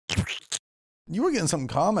You were getting some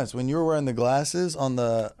comments when you were wearing the glasses on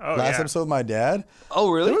the last episode with my dad. Oh,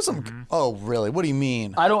 really? There was some. Oh, really? What do you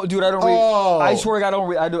mean? I don't read. I swear to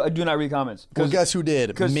God, I do not read comments. Well, guess who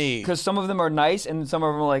did? Me. Because some of them are nice, and some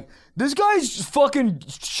of them are like, this guy's fucking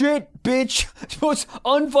shit, bitch. Most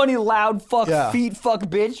unfunny, loud fuck, feet fuck,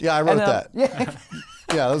 bitch. Yeah, I wrote that. Yeah.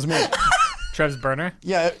 Yeah, that was me. Trev's burner?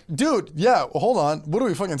 Yeah, dude. Yeah, well, hold on. What are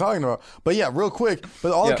we fucking talking about? But yeah, real quick.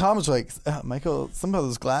 But all the comments were like, Michael, some of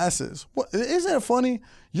those glasses. What? Isn't it funny?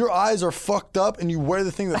 Your eyes are fucked up and you wear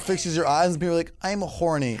the thing that fixes your eyes and people are like, I'm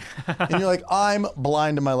horny. And you're like, I'm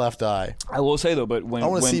blind in my left eye. I will say, though, but when... I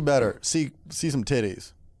want to see better. See some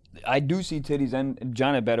titties. I do see titties and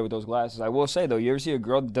vagina better with those glasses. I will say, though, you ever see a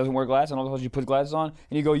girl that doesn't wear glasses and all of a sudden she puts glasses on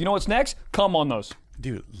and you go, you know what's next? Come on those.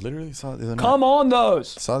 Dude, literally saw it the other night. Come on those.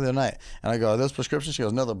 Saw it the other night. And I go, are those prescriptions? She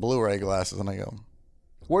goes, no, they're Blu-ray glasses. And I go,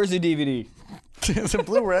 where's the DVD? is it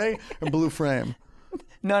Blu-ray or blue frame?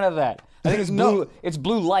 None of that. I think it's blue. It's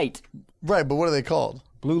blue light. Right, but what are they called?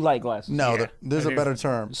 Blue light glasses. No, there's a better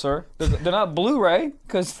term. Sir, they're not Blu-ray,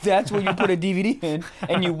 because that's where you put a DVD in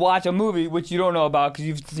and you watch a movie which you don't know about because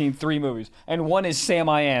you've seen 3 movies. And one is Sam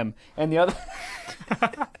I Am, and the other...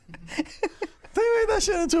 They made that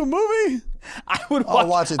shit into a movie? I'll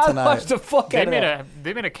watch it tonight. I'd watch the fuck out of that.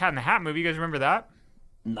 They made a Cat in the Hat movie. You guys remember that?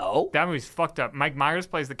 No. That movie's fucked up. Mike Myers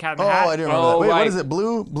plays the Cat in the Hat. Oh, I do remember that. Wait, right. what is it?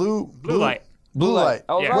 Blue light. Blue light.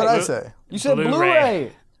 Oh, Yeah. right. What did I say? You said Blu-ray.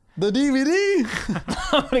 Blu-ray. The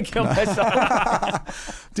DVD? I'm going to kill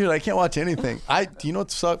myself. Dude, I can't watch anything. Do you know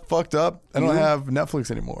what's fucked up? I don't have Netflix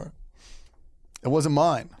anymore. It wasn't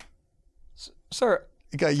mine. Sir,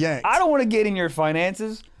 It got yanked. I don't want to get in your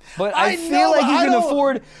finances, but I I feel know, like you I can don't-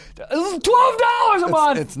 afford $12 a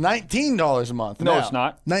month. It's $19 a month. No, now. it's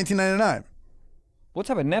not. $19.99. What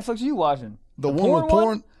type of Netflix are you watching? The one with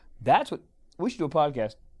porn. That's what... We should do a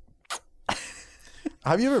podcast.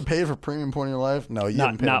 Have you ever paid for premium porn in your life? No, you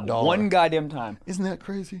haven't paid Not $1. one goddamn time. Isn't that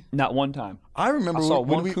crazy? Not one time. I remember I saw when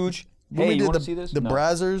one we, cooch. when Hey, we you did want to see this? the No.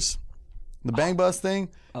 Brazzers, the Bang Bus thing.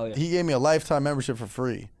 Oh, yeah. He gave me a lifetime membership for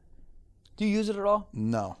free. Do you use it at all?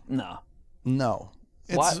 No. No.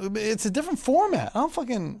 It's a different format. I don't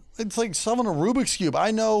fucking. It's like solving a Rubik's cube. I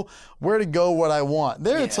know where to go, what I want.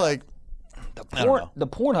 There, it's like The I don't know.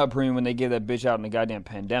 Pornhub premium when they gave that bitch out in the goddamn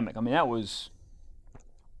pandemic. I mean, that was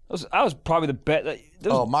probably the best.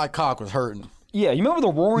 Oh, my cock was hurting. Yeah, you remember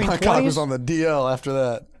the Roaring My 20s? cock was on the DL after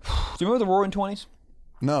that. Do you remember the Roaring 20s?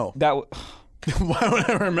 No. That. Why would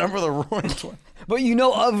I remember the Roaring 20s? But you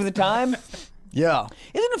know of the time. Yeah.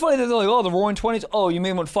 Isn't it funny that they're like, oh, the Roaring 20s? Oh, you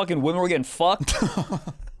mean when fucking women were getting fucked?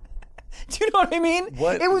 Do you know what I mean?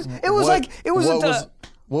 What? It was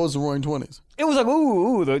What was the Roaring 20s? It was like,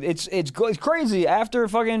 ooh, it's crazy after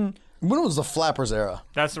fucking. When was the Flappers era?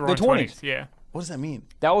 That's the Roaring 20s. 20s. Yeah. What does that mean?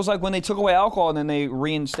 That was like when they took away alcohol and then they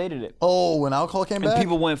reinstated it. Oh, when alcohol came And back?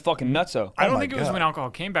 people went fucking nutso. I don't my think it was God. when alcohol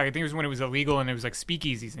came back. I think it was when it was illegal and it was like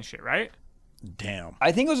speakeasies and shit, right? Damn.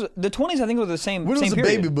 I think it was the 20s. I think it was the same. When same was the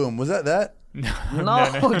period. baby boom? Was that? No,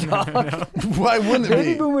 dog. Why wouldn't it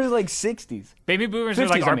Baby be? boom was like 60s. Baby boomers are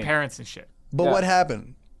like 50s, I our mean. parents and shit. But Yeah. what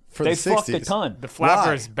happened for They the 60s? fucked a ton. The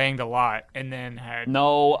flappers banged a lot and then had...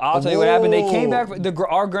 No, I'll tell you what happened. They came Whoa. back.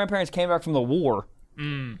 Our grandparents came back from the war,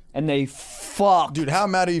 and they fucked. Dude, how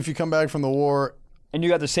mad are you if you come back from the war? And you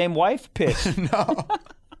got the same wife? Pissed. No.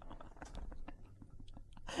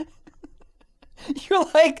 You're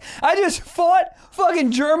like, I just fought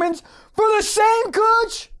fucking Germans for the same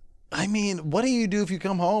cooch. I mean, what do you do if you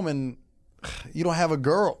come home and you don't have a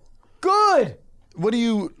girl? Good. What do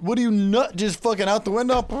you nut just fucking out the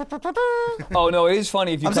window? Oh no, it is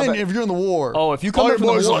funny if you I'm come saying back. if you're in the war. Oh, if you come all back your from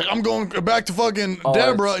the boys war- like, I'm going back to fucking Oh,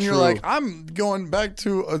 Deborah, that's and you're true. like, I'm going back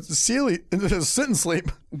to a sit and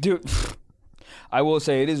sleep. Dude, I will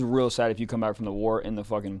say it is real sad if you come back from the war in the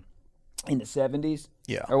 70s.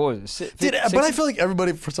 Yeah. Or what was it? But I feel like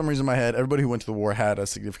everybody, for some reason in my head, everybody who went to the war had a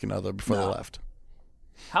significant other before they left.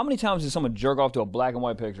 How many times did someone jerk off to a black and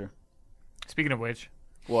white picture? Speaking of which,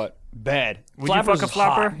 What? Bad. would Flappers you fuck a is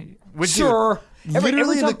flapper? hot. Would Sure.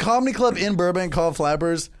 Literally, every the comedy club in Burbank called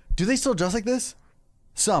Flappers. Do they still dress like this?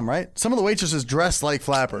 Some, right? Some of the waitresses dress like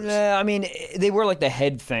Flappers. Yeah, I mean, they wear like the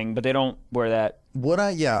head thing, but they don't wear that. Would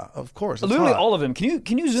I? Yeah, of course. It's Literally hot. all of them. Can you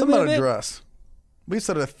zoom Something in a about a bit? dress. We've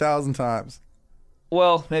said it 1,000 times.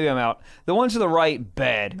 Well, maybe I'm out. The one to the right,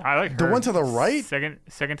 bad. I like her. The one to the right? Second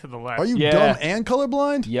to the left. Are you Yeah. dumb and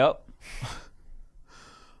colorblind? Yep.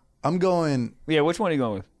 I'm going Yeah, which one are you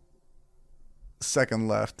going with? second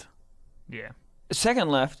left. Yeah. Second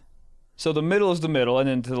left. So the middle is the middle, and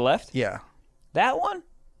then to the left? Yeah. That one?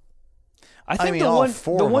 I think mean, the all one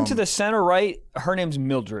four the of one them. to the center right, her name's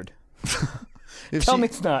Mildred. If Tell she- me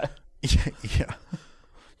it's not. Yeah.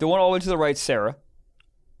 The one all the way to the right, Sarah.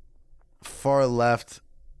 Far left,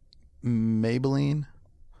 Maybelline.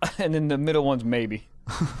 And then the middle one's maybe.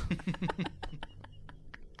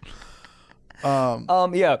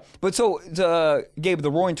 Yeah. But so, Gabe, the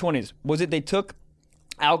Roaring Twenties, was it they took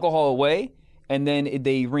alcohol away and then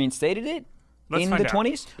they reinstated it Let's in find the out.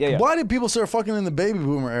 20s? Yeah. Why did people start fucking in the baby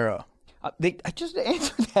boomer era? I just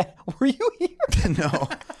answered that. Were you here? No,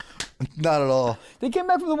 not at all. They came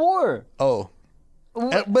back from the war. Oh,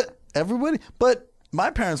 but everybody. But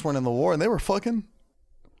my parents weren't in the war and they were fucking.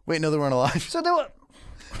 Wait, no, they weren't alive. So they were.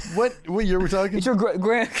 What year were we talking? It's your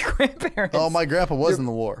grandparents. Oh, my grandpa was in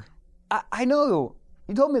the war. I know.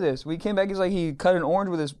 You told me this. We came back. He's like he cut an orange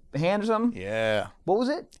with his hand or something. Yeah. What was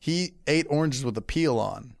it? He ate oranges with the peel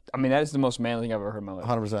on. I mean, that is the most manly thing I've ever heard in my life.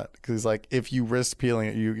 100%. Because he's like, if you risk peeling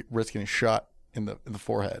it, you risk getting shot in the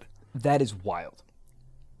forehead. That is wild.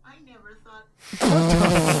 I never thought.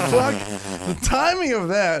 Fuck the timing of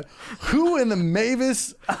that. Who in the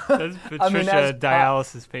Mavis That's Patricia, I mean, that's-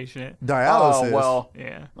 dialysis patient. dialysis? Oh well.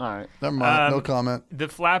 Yeah. All right. Never mind. No comment.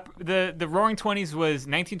 The Roaring Twenties was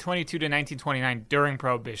 1922 to 1929 during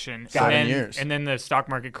Prohibition. 7 years. And then the stock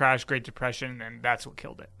market crash, Great Depression, and that's what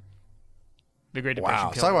killed it. The Great Depression.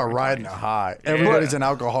 Wow. killed Talk the about Roaring riding a 20s. high. Everybody's an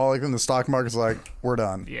alcoholic, and the stock market's like, we're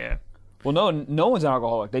done. Yeah. Well, no one's an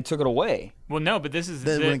alcoholic. They took it away. Well, no, but this is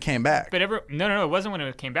Then when it came back. But no, it wasn't when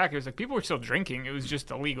it came back. It was like people were still drinking. It was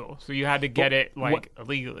just illegal, so you had to get it like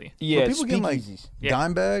illegally. Yeah, People getting like speakeasies.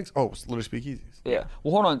 dime bags. Oh, it's literally speakeasies. Yeah.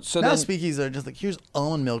 Well, hold on. So Now then, speakeasies are just like, here's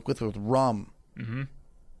almond milk with rum. And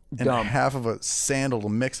Dumb. half of a sandal to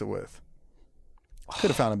mix it with.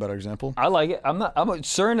 Could have found a better example. I like it. I'm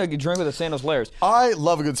certain to drink with the sandals layers. I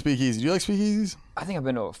love a good speakeasy. Do you like speakeasies? I think I've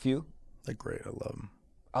been to a few. They're great. I love them.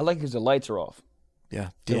 I like because the lights are off.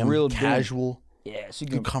 Yeah. They're Damn real casual. Yeah, so you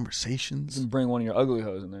Good can conversations. bring one of your ugly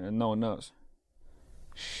hoes in there and no one knows.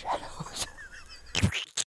 Shadows.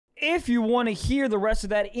 If you want to hear the rest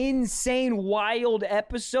of that insane, wild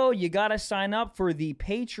episode, you got to sign up for the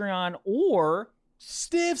Patreon or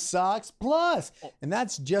Stiff Socks Plus. And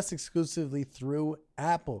that's just exclusively through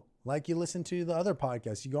Apple. Like you listen to the other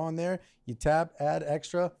podcasts. You go on there, you tap, add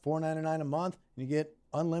extra, $4.99 a month, and you get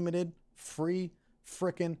unlimited, free,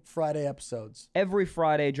 frickin' Friday episodes. every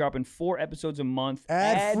Friday dropping 4 episodes a month.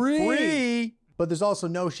 Ad-free. But there's also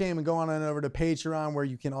no shame in going on over to Patreon where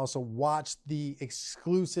you can also watch the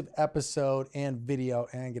exclusive episode and video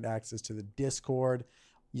and get access to the Discord.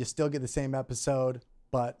 You still get the same episode,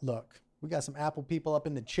 but look, we got some Apple people up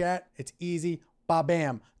in the chat. It's easy.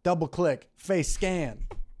 Ba-bam. Double click. Face scan.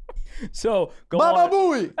 So go Baba on.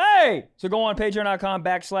 booey. Hey! So go on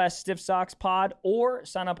patreon.com/Stiff Socks Pod or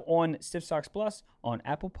sign up on Stiff Socks Plus on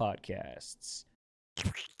Apple Podcasts.